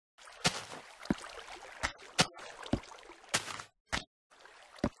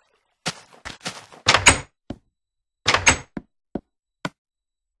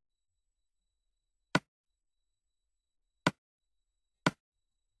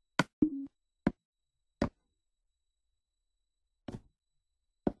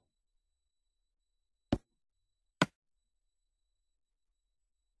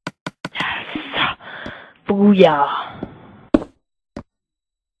Booyah.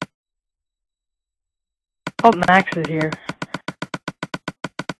 Oh, Max is here.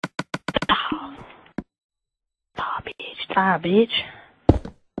 Ah, bitch.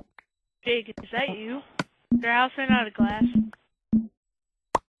 Jake, is that you? Your house ran out of glass.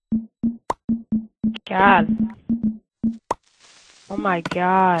 God. Oh my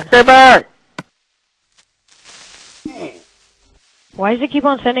god. Stay back! Why does it keep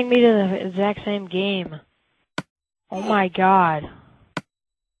on sending me to the exact same game? Oh my god.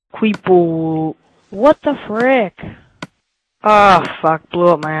 Queeple. What the frick? Oh, fuck. Blew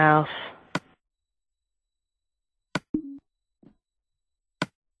up my house.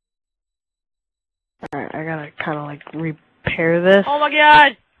 Alright, I gotta kinda like repair this. Oh my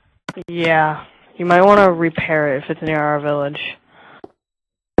god! Yeah. You might wanna repair it if it's near our village.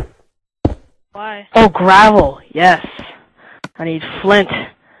 Why? Oh, gravel! Yes! I need flint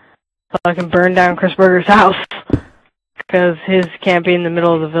so I can burn down Chris Berger's house. Because his can't be in the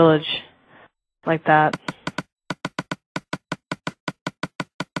middle of the village. Like that.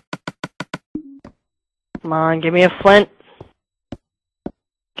 Come on, give me a flint.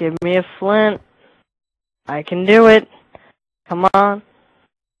 Give me a flint. I can do it. Come on.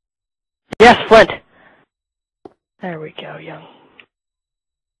 Yes, flint! There we go, young.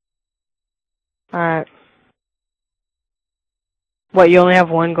 Alright. What, you only have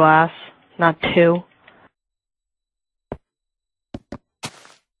one glass? Not two?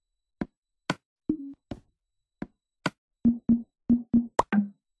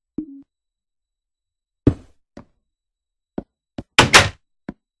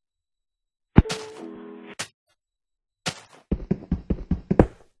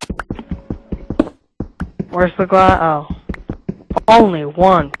 Where's the glass? Oh. Only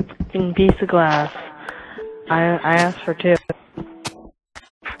one fucking piece of glass. I asked for two.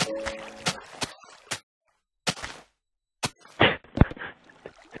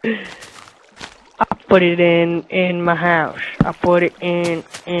 I put it in my house. I put it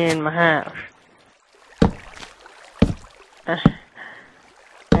in my house.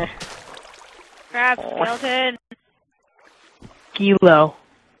 Crap, skeleton! Skilo.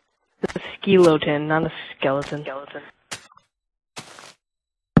 It's a skeleton, not a skeleton.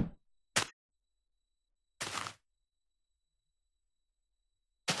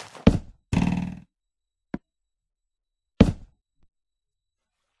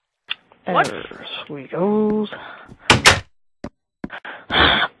 What? There we goes.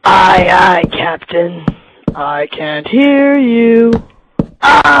 Aye, Captain. I can't hear you.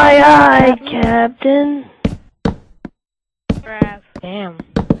 Aye, Captain. Crap. Damn.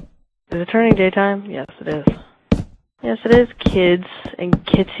 Is it turning daytime? Yes, it is. Yes, it is, kids and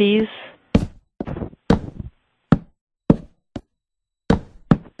kitsies.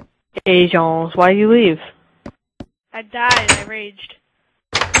 Hey, Jones, why'd you leave? I died, I raged.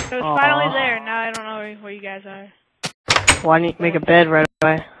 So it's Aww. finally there, now I don't know where you guys are. Why didn't you make a bed right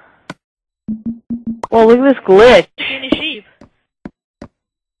away? Well, look at this glitch. Any sheep?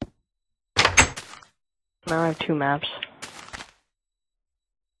 Now I have two maps.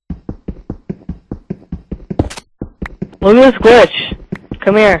 Look at this glitch.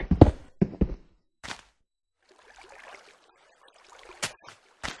 Come here.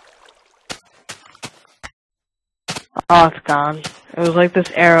 Oh, it's gone. It was like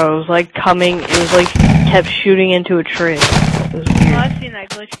this arrow. It was like coming. It was like kept shooting into a tree. It was weird. Oh, I've seen that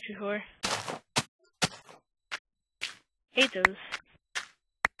glitch before. Hate those.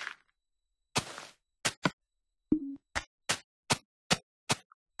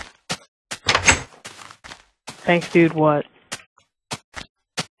 Thanks, dude. What?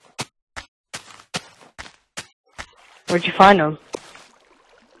 Where'd you find them?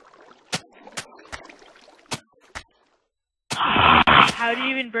 How do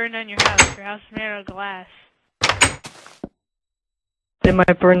you even burn down your house? Your house is made out of glass. They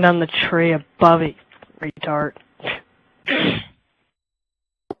might burn down the tree above it, retard.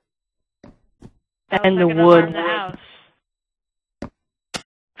 And the wood. The house.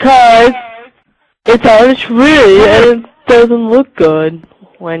 Cause it's on a tree and it doesn't look good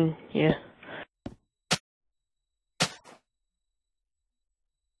when you...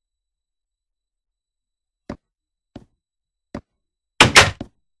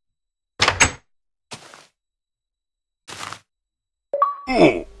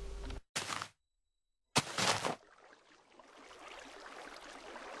 Oh.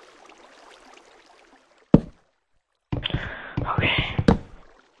 Okay.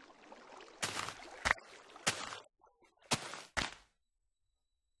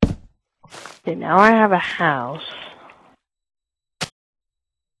 Okay, now I have a house.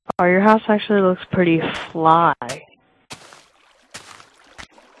 Oh, your house actually looks pretty fly.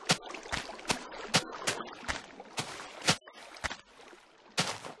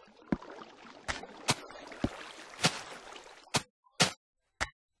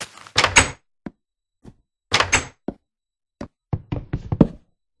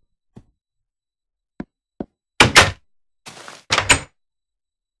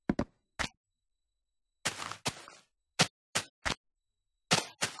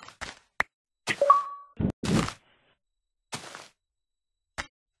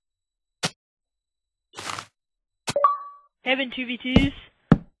 Having 2v2s?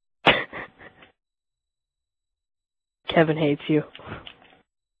 Kevin hates you.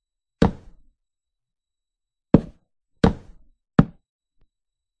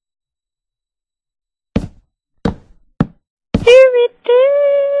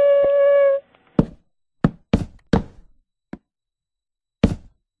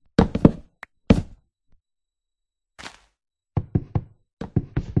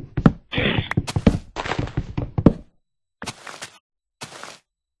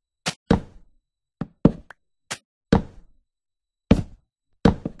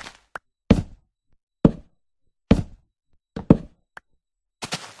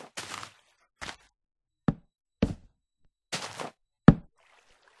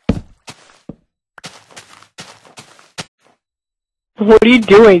 What are you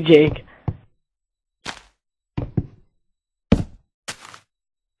doing, Jake?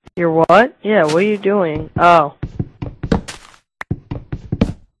 You're what? Yeah, what are you doing? Oh.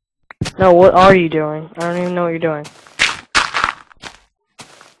 No, what are you doing? I don't even know what you're doing.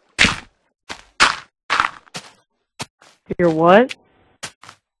 You're what?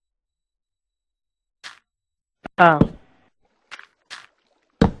 Oh.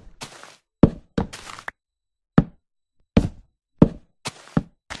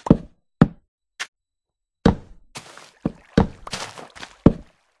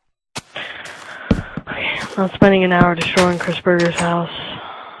 Okay, I'm spending an hour destroying Chris Burger's house.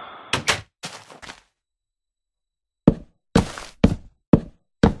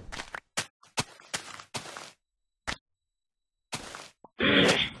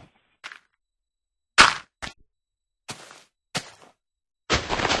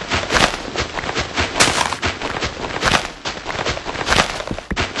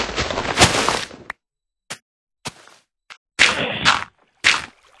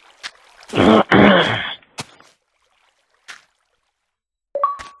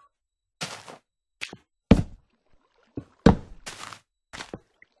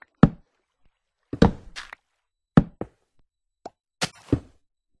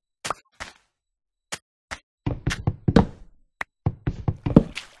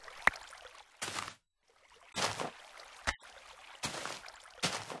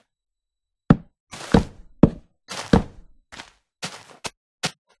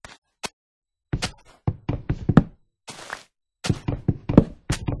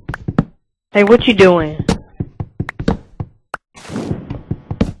 Hey, what you doing?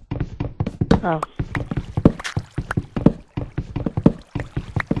 Oh.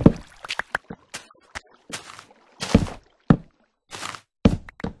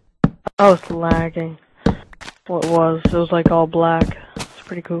 Oh, it's lagging. Well, it was like all black. It's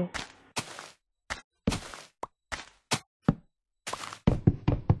pretty cool.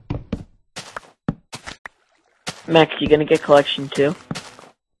 Max, you gonna get collection too?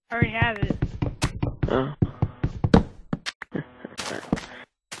 I already have it. Oh.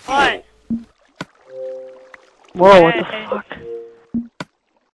 What? Whoa, what the Hey. fuck?